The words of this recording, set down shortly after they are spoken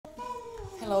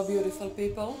Hello beautiful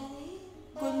people,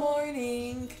 good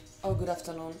morning or good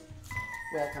afternoon.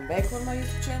 Welcome back on my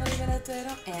YouTube channel Ivana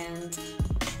Tarot and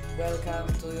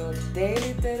welcome to your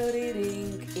daily tarot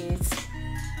reading. It's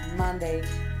Monday,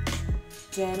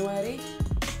 January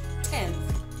 10th,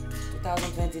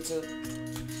 2022.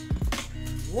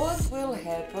 What will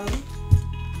happen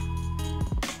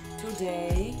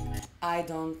today? I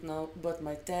don't know, but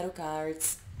my tarot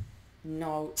cards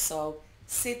know. So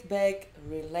sit back,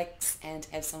 relax and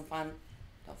have some fun.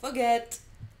 Don't forget,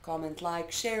 comment, like,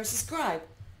 share, subscribe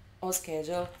or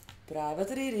schedule private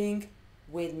reading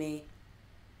with me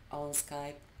on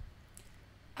Skype.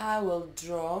 I will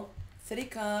draw 3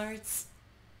 cards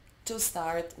to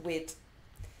start with.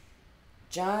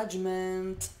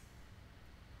 Judgment.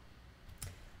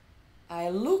 I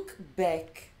look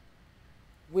back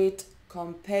with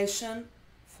compassion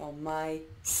for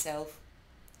myself.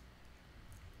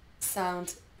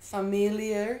 Sound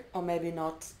familiar or maybe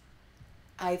not?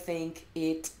 I think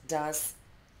it does.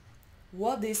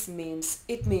 What this means?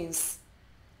 It means,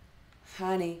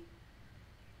 honey,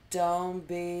 don't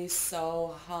be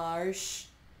so harsh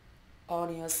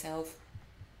on yourself.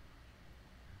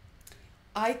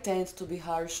 I tend to be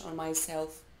harsh on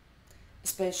myself,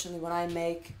 especially when I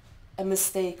make a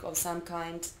mistake of some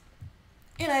kind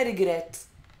and I regret.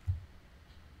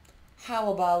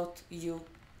 How about you?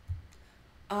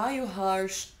 Are you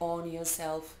harsh on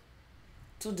yourself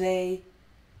today,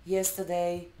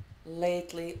 yesterday,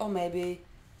 lately, or maybe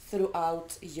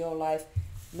throughout your life?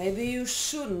 Maybe you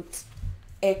shouldn't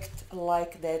act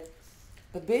like that,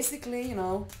 but basically,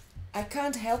 I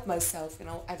can't help myself,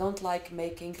 I don't like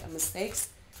making mistakes,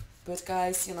 but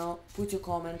guys, put your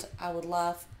comment. I would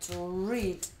love to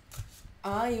read.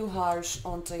 Are you harsh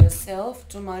onto yourself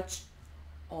too much,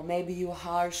 or maybe you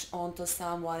harsh onto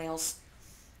someone else?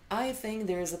 I think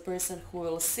there is a person who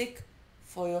will seek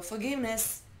for your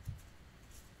forgiveness.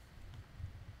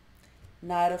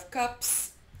 Knight of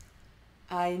Cups.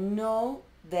 I know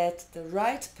that the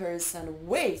right person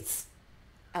waits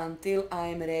until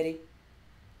I'm ready.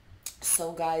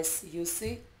 So guys, you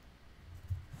see,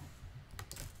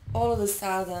 all of a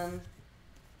sudden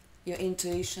your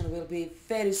intuition will be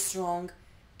very strong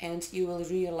and you will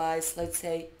realize, let's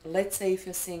say if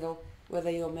you're single, whether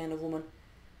you're a man or woman,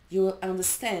 you will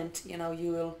understand,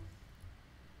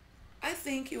 I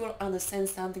think you will understand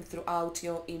something throughout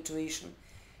your intuition.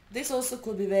 This also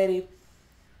could be very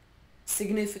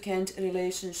significant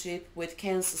relationship with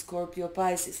Cancer, Scorpio,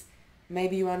 Pisces.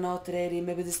 Maybe you are not ready,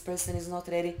 maybe this person is not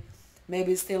ready,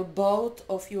 maybe still both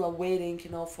of you are waiting,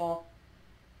 for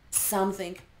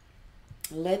something.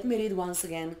 Let me read once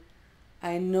again.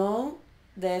 I know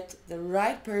that the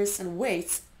right person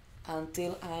waits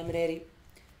until I'm ready.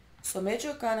 So Major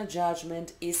Arcana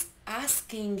Judgment is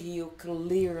asking you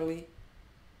clearly,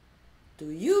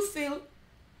 do you feel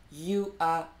you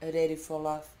are ready for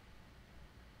love?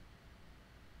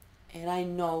 And I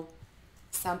know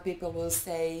some people will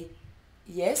say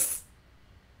yes,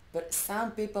 but some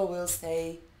people will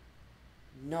say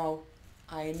no.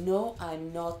 I know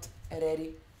I'm not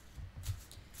ready.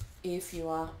 If you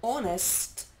are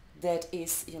honest, that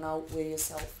is, with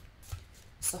yourself.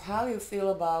 So how you feel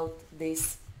about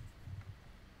this?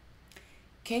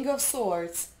 King of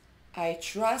Swords. I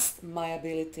trust my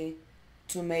ability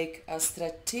to make a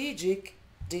strategic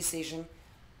decision.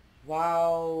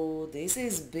 Wow, this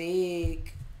is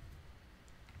big.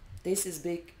 This is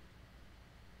big.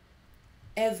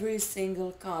 Every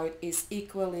single card is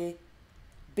equally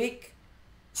big,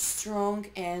 strong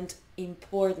and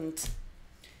important.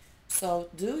 So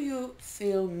do you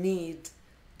still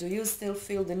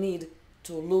feel the need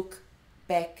to look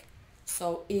back?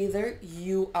 So either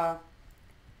you are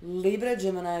Libra,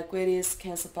 Gemini, Aquarius,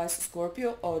 Cancer, Pisces,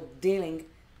 Scorpio, or dealing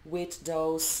with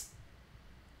those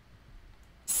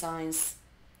signs.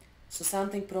 So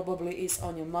something probably is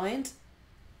on your mind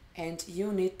and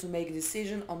you need to make a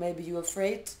decision, or maybe you're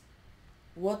afraid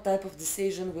what type of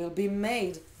decision will be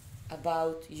made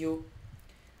about you.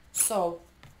 So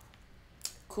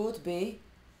could be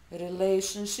a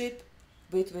relationship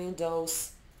between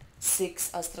those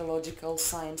 6 astrological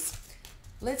signs.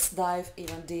 Let's dive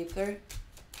even deeper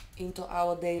into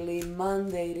our daily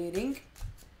Monday reading.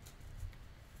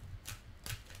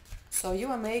 So you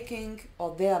are making,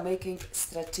 or they are making,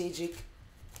 strategic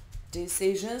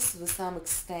decisions to some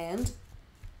extent.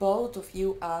 Both of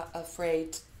you are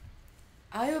afraid.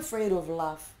 Are you afraid of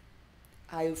love?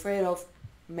 Are you afraid of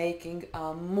making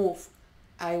a move?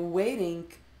 Are you waiting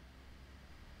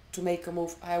to make a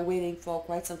move? Are you waiting for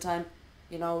quite some time?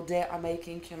 They are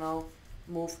making,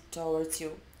 move towards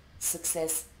you.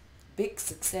 Success. Big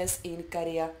success in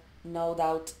career, no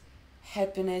doubt.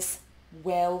 Happiness,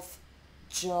 wealth,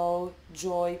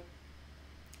 joy,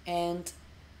 and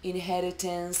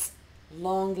inheritance,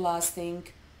 long-lasting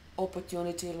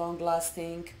opportunity,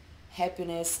 long-lasting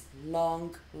happiness,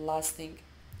 long-lasting.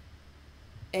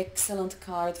 Excellent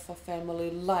card for family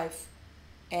life.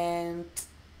 And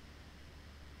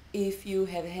if you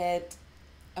have had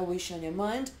a wish on your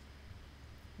mind,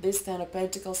 this Ten of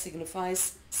Pentacles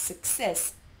signifies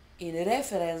success in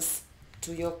reference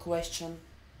to your question.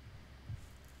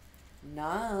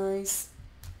 Nice.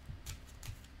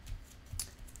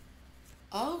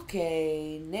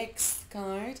 Okay, next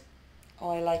card.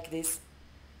 Oh, I like this.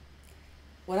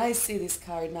 When I see this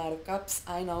card, Knight of Cups,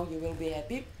 I know you will be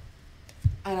happy.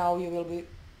 I know you will be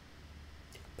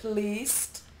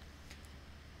pleased.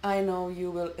 I know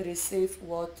you will receive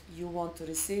what you want to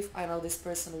receive. I know this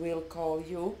person will call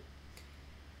you.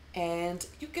 And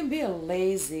you can be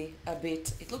lazy a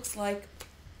bit. It looks like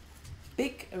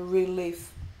big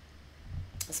relief,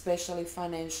 especially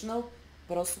financial,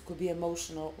 but also could be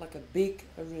emotional, like a big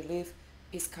relief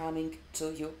is coming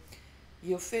to you.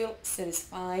 You feel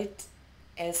satisfied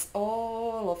as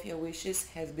all of your wishes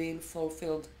have been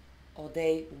fulfilled, or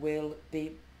they will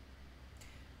be.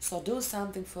 So do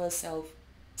something for yourself.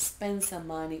 Spend some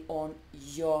money on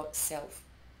yourself.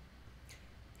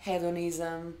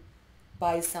 Hedonism,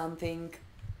 buy something,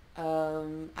 I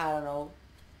don't know,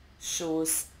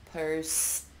 shoes,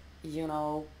 purse,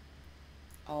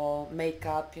 or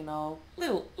makeup,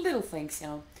 little things,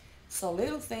 So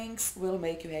little things will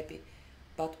make you happy.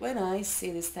 But when I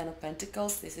see this Ten of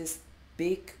Pentacles, this is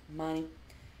big money.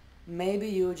 Maybe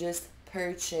you just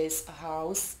purchase a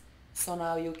house, so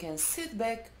now you can sit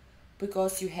back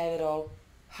because you have it all.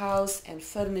 House and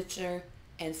furniture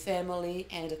and family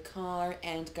and a car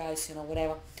and guys,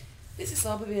 whatever. This is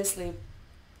obviously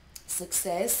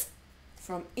success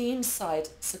from inside,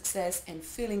 success and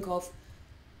feeling of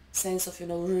sense of,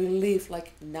 relief,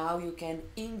 like now you can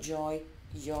enjoy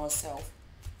yourself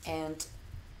and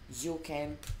you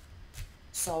can.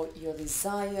 So your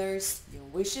desires, your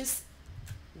wishes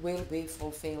will be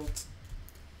fulfilled.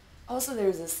 Also there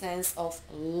is a sense of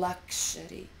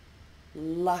luxury,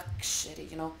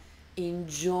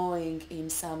 enjoying in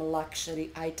some luxury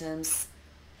items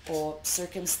or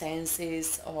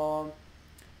circumstances or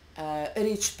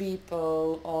rich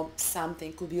people or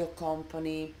something, could be a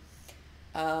company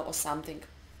or something.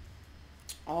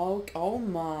 Oh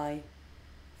my,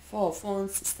 Four of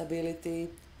Wands, stability.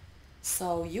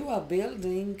 So you are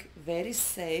building very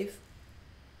safe,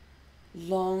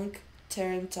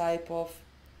 long-term type of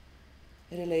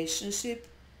relationship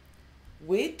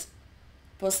with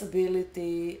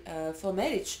possibility for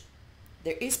marriage.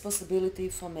 There is possibility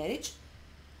for marriage,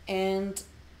 and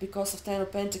because of Ten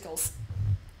of Pentacles,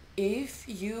 if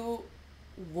you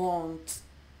want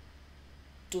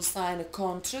to sign a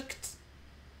contract,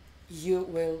 you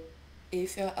will.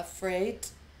 If you're afraid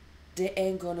they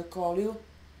ain't gonna call you,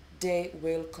 they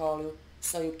will call you.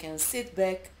 So you can sit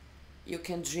back, you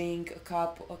can drink a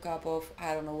cup of,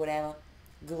 I don't know, whatever,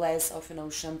 glass of,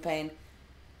 champagne.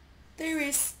 There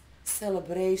is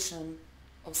celebration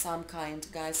of some kind,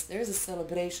 guys. There is a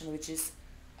celebration which is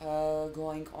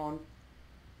going on.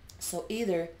 So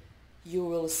either you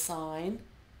will sign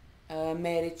a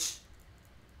marriage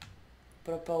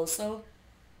proposal,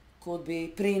 could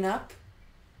be prenup,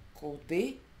 could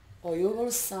be, or you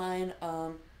will sign a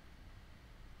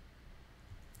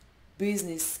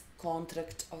business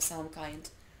contract of some kind.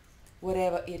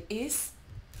 Whatever it is,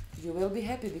 you will be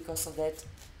happy because of that.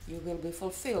 You will be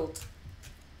fulfilled.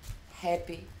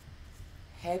 Happy.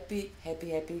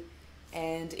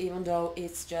 And even though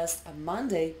it's just a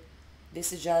Monday,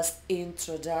 this is just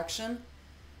introduction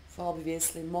for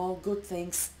obviously more good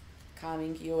things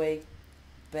coming your way.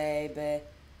 Baby,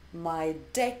 my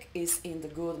deck is in the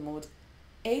good mood.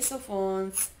 Ace of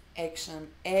Wands, action,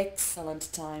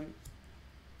 excellent time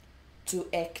to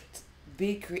act,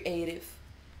 be creative,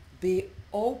 be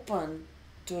open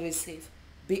to receive,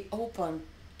 be open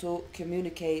to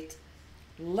communicate.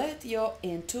 Let your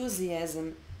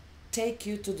enthusiasm take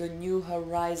you to the new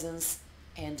horizons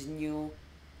and new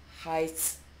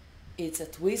heights. It's a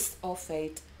twist of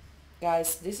fate.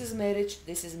 Guys, this is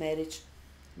marriage.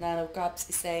 Nine of Cups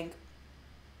is saying,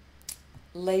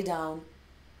 lay down,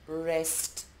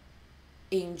 rest,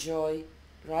 enjoy,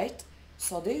 right?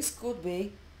 So this could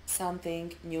be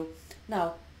something new.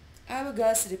 Now, I will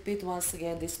just repeat once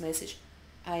again this message.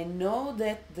 I know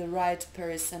that the right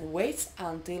person waits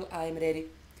until I'm ready.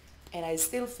 And I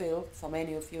still feel, for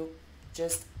many of you,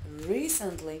 just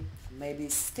recently, maybe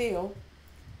still,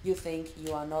 you think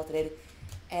you are not ready.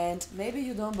 And maybe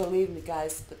you don't believe me,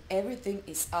 guys, but everything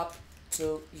is up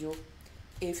to you.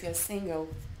 If you're single,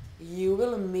 You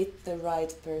will meet the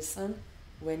right person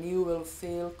when you will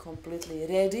feel completely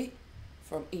ready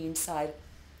from inside.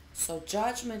 So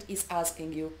judgment is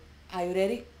asking you, are you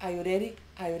ready? Are you ready?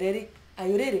 Are you ready? Are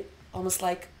you ready? Almost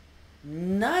like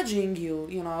nudging you,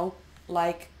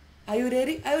 like, are you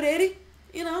ready? Are you ready?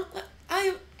 Are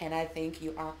you? And I think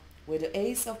you are. With the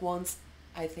Ace of Wands,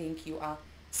 I think you are.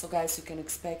 So guys, you can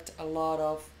expect a lot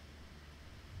of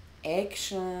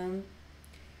action.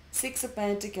 Six of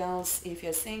Pentacles, if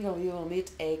you're single, you will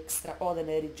meet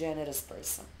extraordinary generous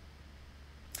person.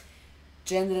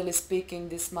 Generally speaking,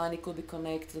 this money could be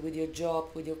connected with your job,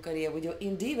 with your career, with your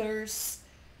endeavors.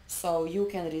 So you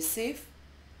can receive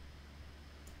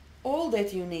all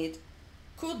that you need.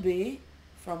 Could be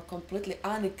from completely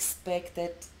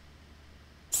unexpected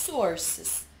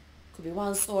sources. Could be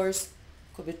one source,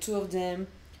 could be two of them.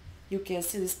 You can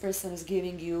see this person is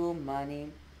giving you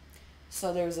money.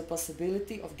 So there is a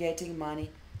possibility of getting money.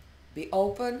 Be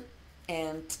open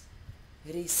and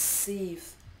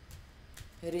receive.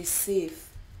 Receive,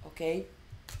 okay?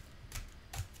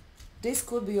 This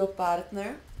could be your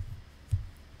partner.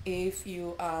 If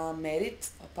you are married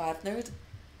or partnered,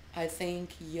 I think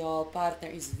your partner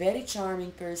is very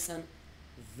charming person,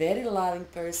 very loving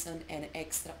person, and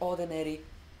extraordinary,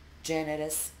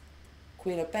 generous.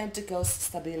 Queen of Pentacles,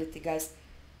 stability, guys.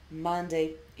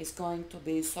 Monday is going to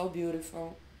be so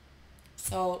beautiful,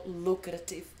 so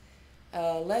lucrative.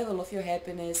 Level of your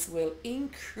happiness will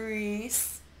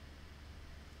increase.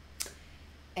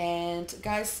 And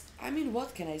guys, I mean,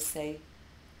 what can I say?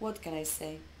 What can I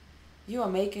say? You are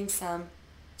making some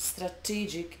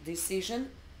strategic decision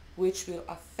which will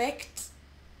affect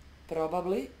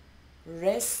probably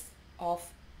rest of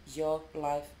your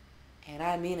life. And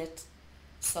I mean it.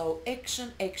 So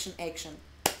action, action, action.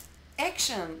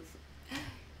 Action!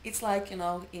 It's like,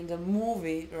 in the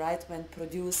movie, right, when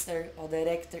producer or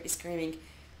director is screaming,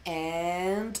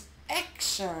 and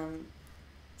action!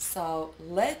 So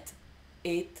let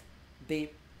it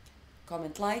be.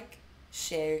 Comment, like,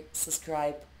 share,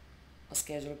 subscribe, or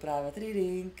schedule a private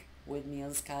reading with me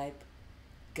on Skype.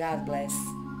 God bless.